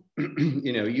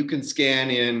 you know, you can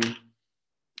scan in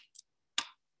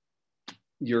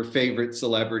your favorite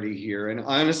celebrity here. And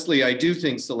honestly, I do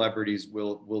think celebrities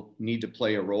will need to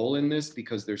play a role in this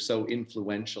because they're so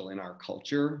influential in our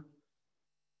culture.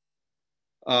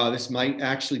 This might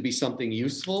actually be something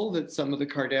useful that some of the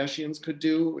Kardashians could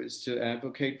do, is to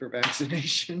advocate for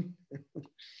vaccination.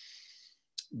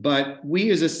 But we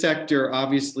as a sector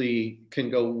obviously can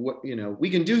go, you know,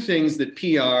 we can do things that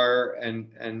PR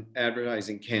and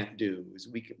advertising can't do. Is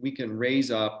we can raise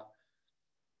up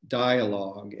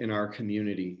dialogue in our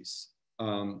communities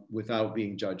without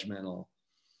being judgmental.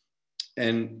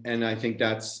 And I think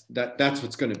that's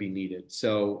what's going to be needed.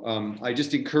 So I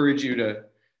just encourage you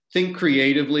think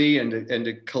creatively and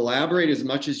to collaborate as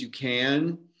much as you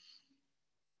can.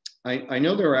 I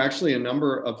know there are actually a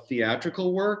number of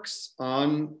theatrical works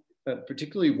on,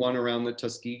 particularly one around the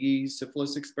Tuskegee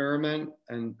syphilis experiment,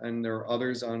 and there are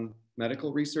others on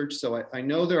medical research. So I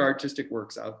know there are artistic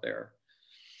works out there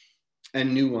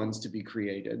and new ones to be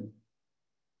created.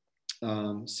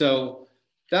 So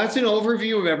that's an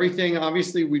overview of everything.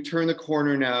 Obviously, we turn the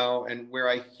corner now, and where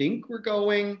I think we're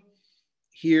going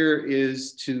here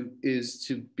is to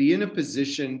be in a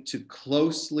position to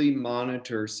closely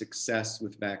monitor success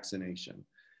with vaccination.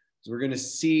 So we're going to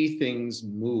see things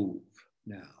move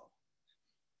now.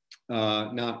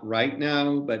 Not right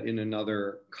now, but in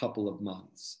another couple of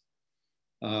months.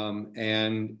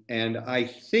 And I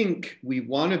think we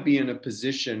want to be in a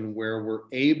position where we're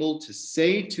able to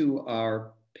say to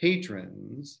our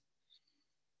patrons,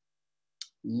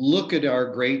 look at our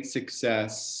great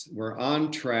success. We're on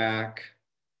track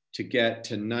to get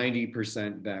to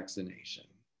 90% vaccination.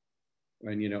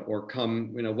 And, or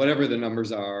come, whatever the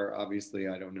numbers are, obviously,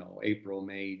 I don't know, April,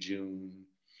 May, June,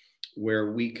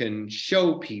 where we can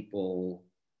show people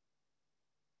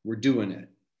we're doing it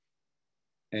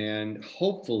and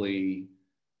hopefully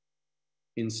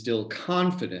instill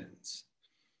confidence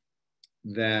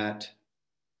that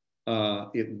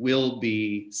it will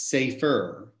be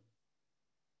safer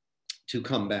to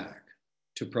come back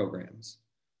to programs,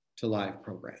 to live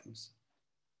programs.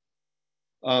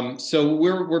 So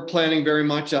we're planning very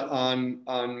much on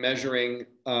measuring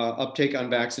uptake on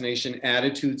vaccination,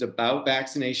 attitudes about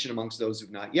vaccination amongst those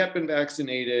who've not yet been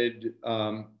vaccinated,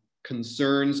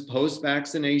 concerns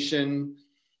post-vaccination.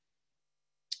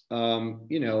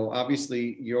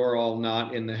 Obviously you're all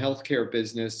not in the healthcare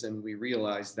business, and we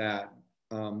realize that.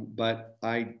 But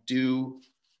I do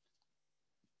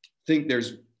think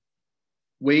there's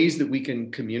ways that we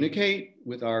can communicate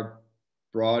with our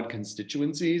broad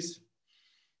constituencies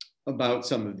about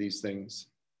some of these things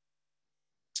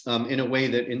in a way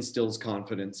that instills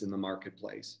confidence in the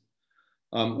marketplace.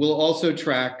 We'll also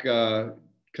track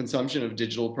consumption of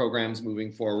digital programs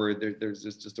moving forward. There's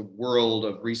just a world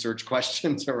of research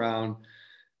questions around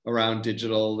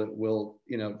digital that will,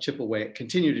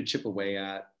 continue to chip away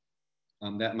at.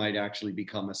 That might actually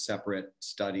become a separate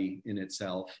study in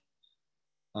itself.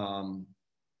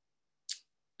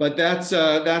 But that's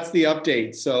the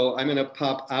update. So I'm going to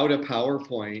pop out a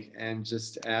PowerPoint and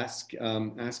just ask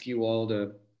you all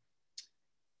to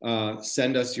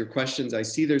send us your questions. I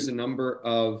see there's a number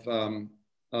of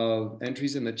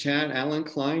entries in the chat. Alan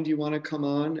Klein, do you want to come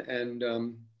on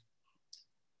and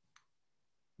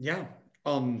yeah.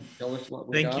 tell us what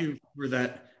we got? Thank you for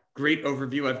that great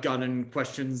overview. I've gotten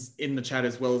questions in the chat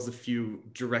as well as a few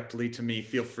directly to me.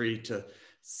 Feel free to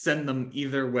send them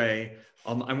either way.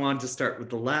 I wanted to start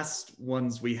with the last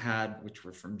ones we had, which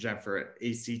were from Jennifer at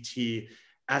ACT,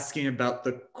 asking about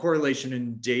the correlation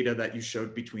in data that you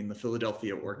showed between the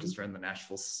Philadelphia Orchestra and the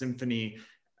Nashville Symphony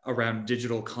around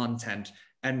digital content.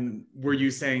 And were you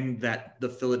saying that the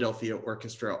Philadelphia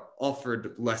Orchestra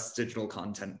offered less digital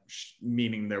content,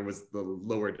 meaning there was the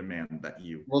lower demand that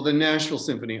you... Well, the Nashville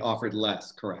Symphony offered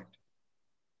less, correct.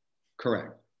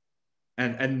 Correct.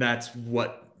 And that's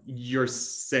what you're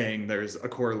saying, there's a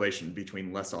correlation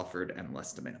between less offered and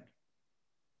less demand.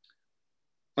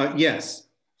 Yes,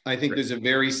 I think there's a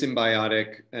very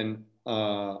symbiotic and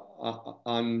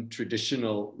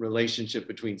untraditional relationship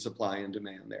between supply and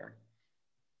demand there.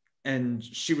 And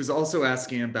she was also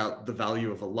asking about the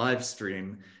value of a live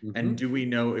stream. Mm-hmm. And do we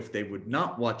know if they would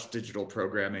not watch digital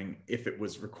programming if it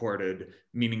was recorded,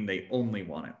 meaning they only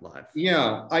want it live?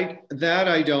 Yeah, I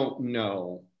don't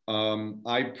know.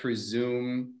 I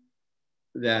presume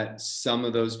that some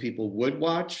of those people would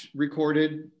watch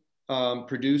recorded,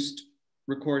 produced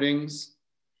recordings.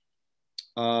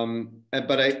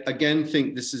 But I again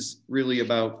think this is really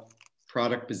about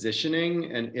product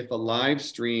positioning. And if a live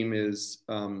stream is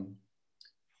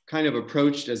kind of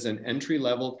approached as an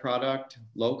entry-level product,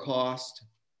 low cost,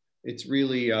 it's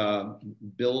really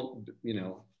built,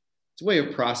 it's a way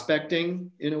of prospecting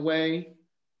in a way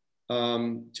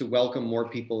to welcome more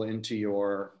people into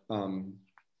your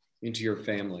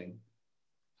family.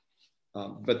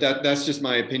 But that's just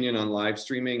my opinion on live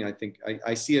streaming. I think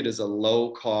I see it as a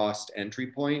low cost entry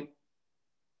point.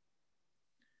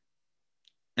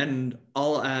 And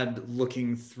I'll add,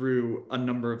 looking through a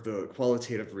number of the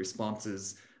qualitative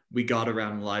responses we got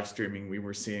around live streaming, we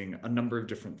were seeing a number of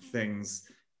different things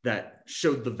that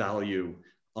showed the value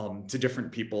to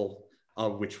different people,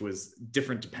 which was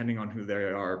different depending on who they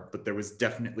are, but there was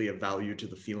definitely a value to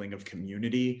the feeling of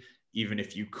community, even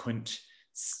if you couldn't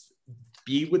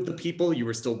be with the people. You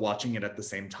were still watching it at the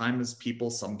same time as people.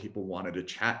 Some people wanted a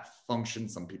chat function.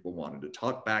 Some people wanted to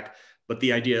talk back. But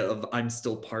the idea of I'm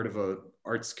still part of a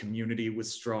arts community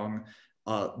was strong.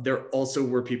 There also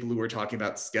were people who were talking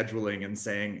about scheduling and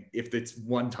saying, if it's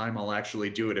one time, I'll actually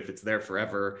do it. If it's there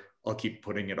forever, I'll keep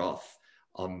putting it off.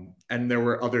 And there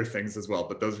were other things as well,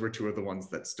 but those were two of the ones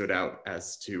that stood out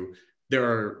as to there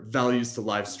are values to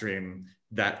live stream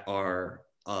that are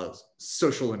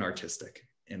social and artistic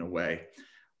in a way.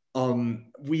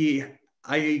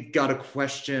 I got a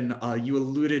question. You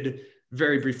alluded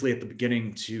very briefly at the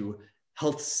beginning to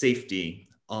health safety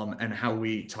and how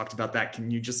we talked about that. Can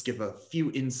you just give a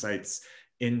few insights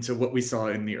into what we saw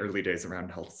in the early days around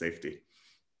health safety?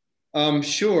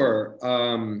 Sure.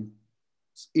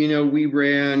 We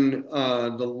ran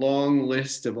the long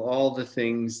list of all the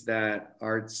things that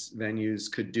arts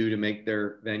venues could do to make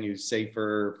their venues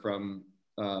safer, from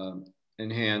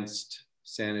enhanced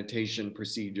sanitation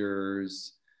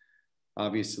procedures,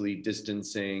 obviously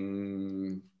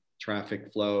distancing,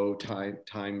 traffic flow,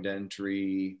 timed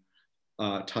entry,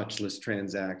 touchless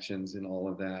transactions, and all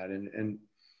of that. And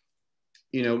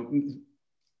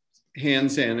hand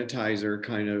sanitizer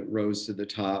kind of rose to the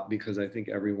top because I think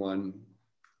everyone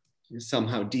is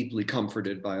somehow deeply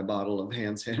comforted by a bottle of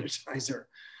hand sanitizer.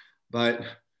 But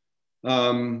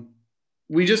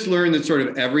we just learned that sort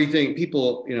of everything,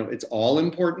 people, it's all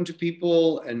important to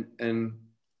people, and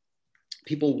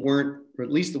people weren't, or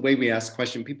at least the way we asked the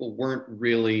question, people weren't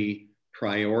really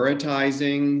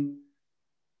prioritizing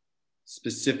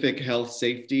specific health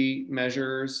safety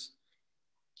measures.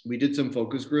 We did some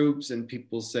focus groups and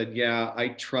people said, yeah, I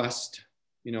trust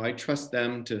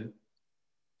them to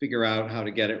figure out how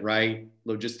to get it right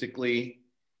logistically.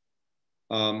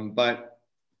 But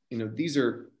these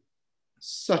are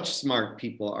such smart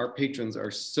people. Our patrons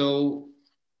are so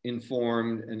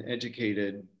informed and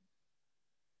educated,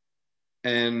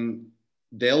 and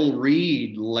they'll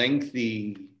read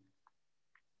lengthy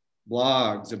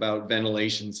blogs about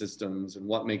ventilation systems and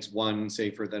what makes one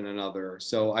safer than another.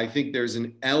 So I think there's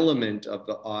an element of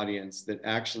the audience that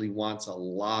actually wants a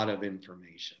lot of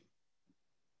information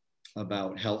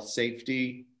about health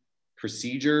safety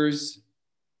procedures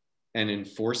and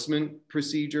enforcement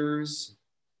procedures.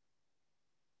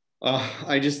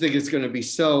 I just think it's going to be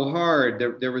so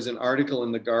hard. There was an article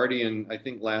in The Guardian, I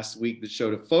think last week, that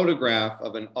showed a photograph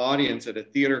of an audience at a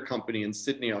theater company in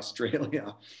Sydney,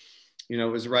 Australia. It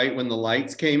was right when the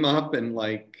lights came up and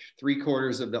like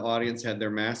 3/4 of the audience had their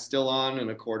masks still on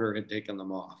and 1/4 had taken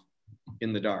them off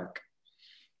in the dark.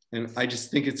 And I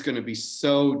just think it's going to be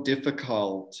so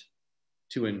difficult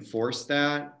to enforce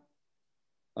that.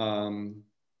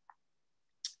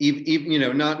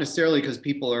 Even, not necessarily because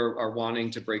people are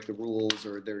wanting to break the rules,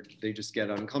 or they just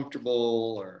get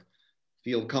uncomfortable or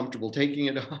feel comfortable taking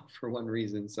it off for one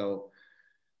reason. So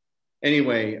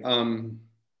anyway,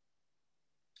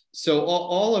 so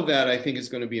all of that I think is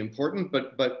going to be important,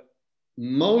 but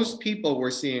most people we're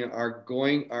seeing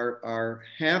are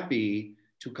happy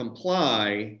to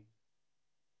comply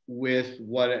with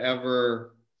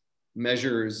whatever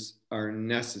measures are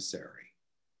necessary.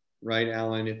 Right,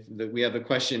 Alan? We have a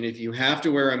question, if you have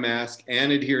to wear a mask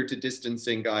and adhere to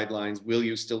distancing guidelines, will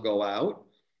you still go out?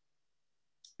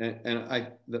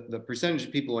 And the percentage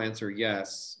of people who answer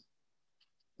yes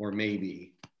or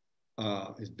maybe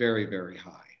is very, very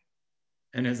high.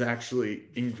 And has actually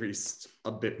increased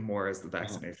a bit more as the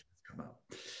vaccinations come out.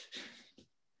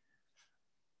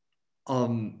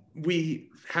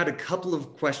 We had a couple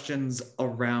of questions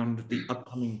around the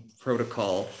upcoming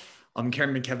protocol.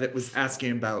 Karen McKevitt was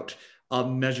asking about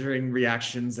measuring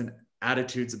reactions and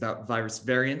attitudes about virus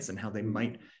variants and how they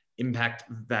might impact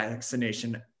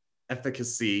vaccination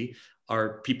efficacy.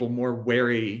 Are people more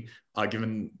wary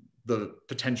given the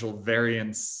potential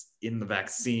variants in the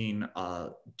vaccine?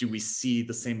 Do we see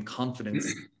the same confidence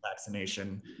in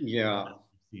vaccination as we've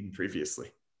seen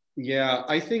previously? Yeah,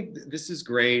 I think this is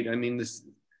great. I mean, this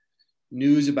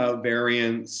news about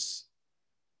variants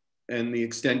and the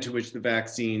extent to which the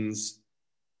vaccines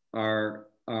are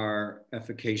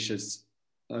efficacious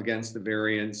against the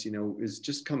variants, is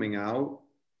just coming out.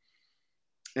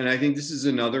 And I think this is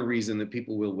another reason that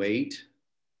people will wait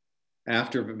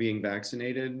after being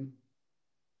vaccinated.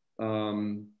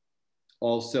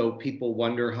 Also, people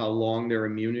wonder how long their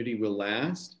immunity will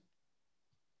last.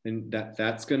 And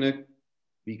that's going to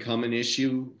become an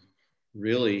issue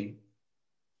really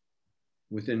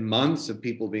within months of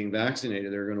people being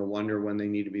vaccinated. They're going to wonder when they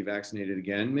need to be vaccinated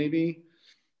again, maybe.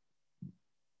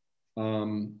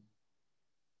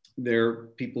 There are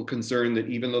people concerned that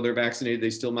even though they're vaccinated, they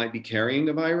still might be carrying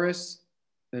the virus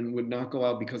and would not go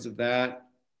out because of that.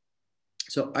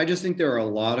 So I just think there are a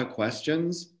lot of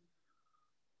questions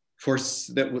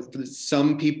that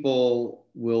some people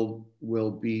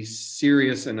will be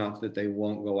serious enough that they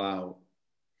won't go out.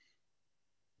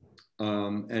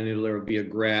 And it'll be a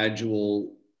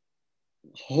gradual,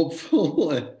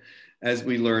 hopeful, as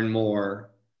we learn more,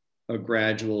 a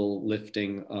gradual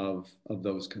lifting of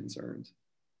those concerns.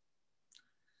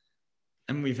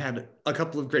 And we've had a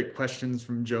couple of great questions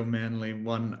from Joe Manley,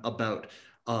 one about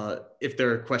if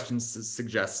there are questions to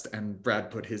suggest, and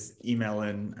Brad put his email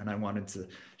in, and I wanted to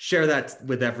share that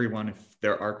with everyone. If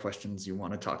there are questions you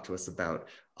want to talk to us about,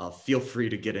 feel free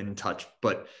to get in touch.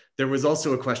 But there was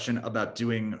also a question about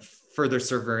doing further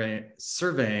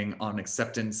surveying on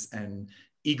acceptance and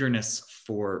eagerness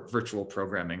for virtual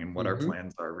programming and what our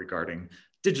plans are regarding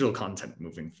digital content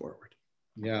moving forward.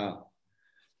 Yeah,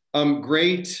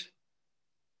 great.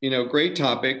 Great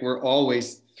topic. We're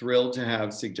always thrilled to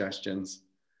have suggestions.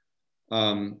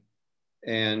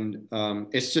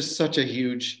 It's just such a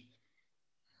huge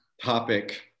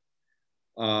topic.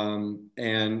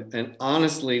 And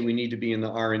honestly, we need to be in the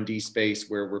R&D space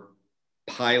where we're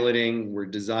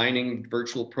designing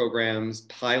virtual programs,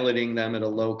 piloting them at a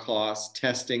low cost,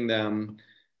 testing them.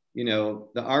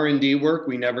 The R&D work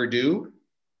we never do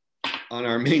on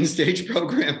our main stage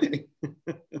programming.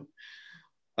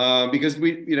 Because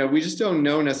we just don't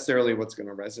know necessarily what's going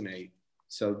to resonate.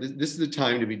 So this is the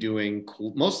time to be doing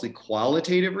mostly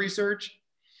qualitative research,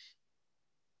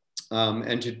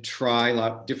 and to try a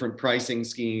lot different pricing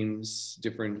schemes,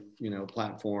 different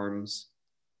platforms.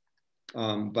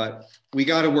 But we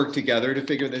got to work together to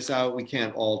figure this out. We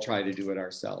can't all try to do it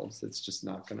ourselves. It's just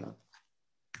not gonna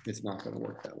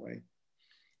work that way.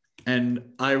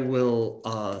 And I will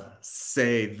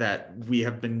say that we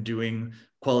have been doing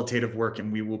qualitative work,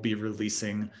 and we will be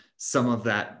releasing some of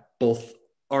that, both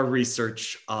our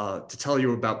research to tell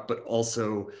you about, but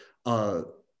also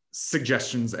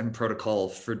suggestions and protocol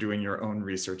for doing your own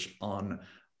research on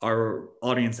our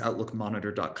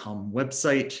audienceoutlookmonitor.com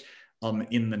website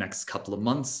in the next couple of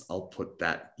months. I'll put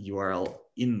that URL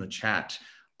in the chat,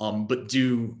 but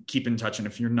do keep in touch. And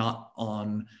if you're not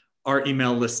on our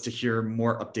email list to hear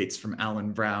more updates from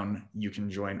Alan Brown, you can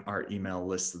join our email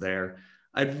list there.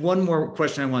 I had one more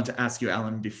question I want to ask you,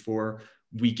 Alan, before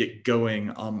we get going,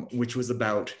 which was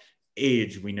about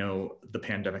age. We know the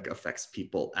pandemic affects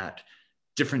people at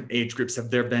different age groups. Have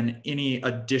there been any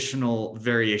additional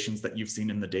variations that you've seen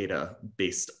in the data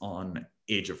based on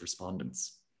age of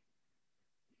respondents?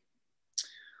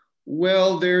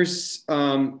 Well, there's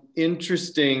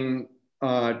interesting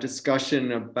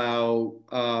discussion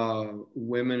about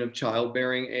women of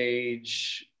childbearing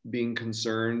age being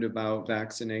concerned about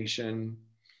vaccination.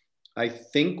 I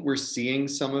think we're seeing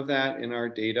some of that in our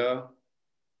data.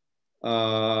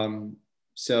 Small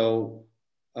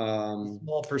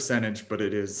percentage, but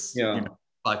it is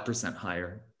 5%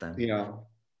 higher than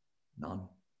none.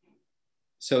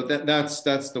 So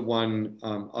that's the one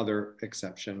other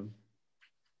exception.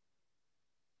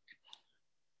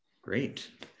 Great.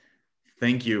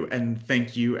 Thank you. And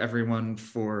thank you everyone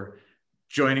for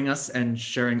joining us and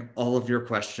sharing all of your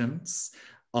questions.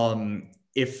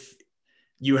 If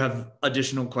you have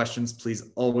additional questions,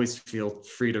 please always feel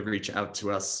free to reach out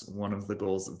to us. One of the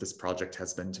goals of this project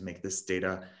has been to make this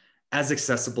data as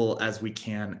accessible as we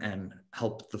can and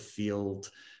help the field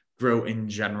grow in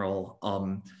general.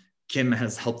 Kim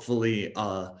has helpfully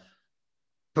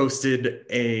posted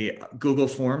a Google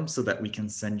form so that we can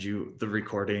send you the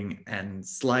recording and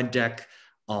slide deck.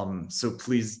 So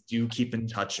please do keep in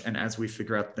touch. And as we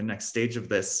figure out the next stage of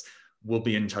this, we'll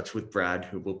be in touch with Brad,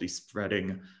 who will be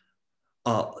spreading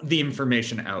the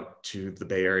information out to the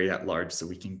Bay Area at large so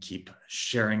we can keep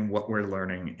sharing what we're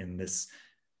learning in this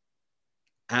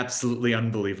absolutely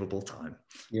unbelievable time.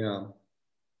 Yeah.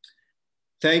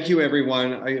 Thank you,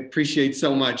 everyone. I appreciate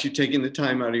so much you taking the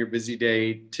time out of your busy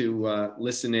day to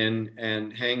listen in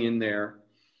and hang in there.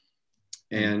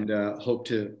 And hope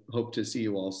to see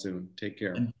you all soon. Take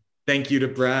care. And thank you to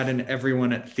Brad and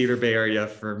everyone at Theater Bay Area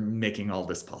for making all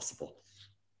this possible.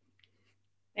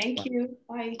 Thank you.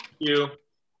 Bye. Thank you.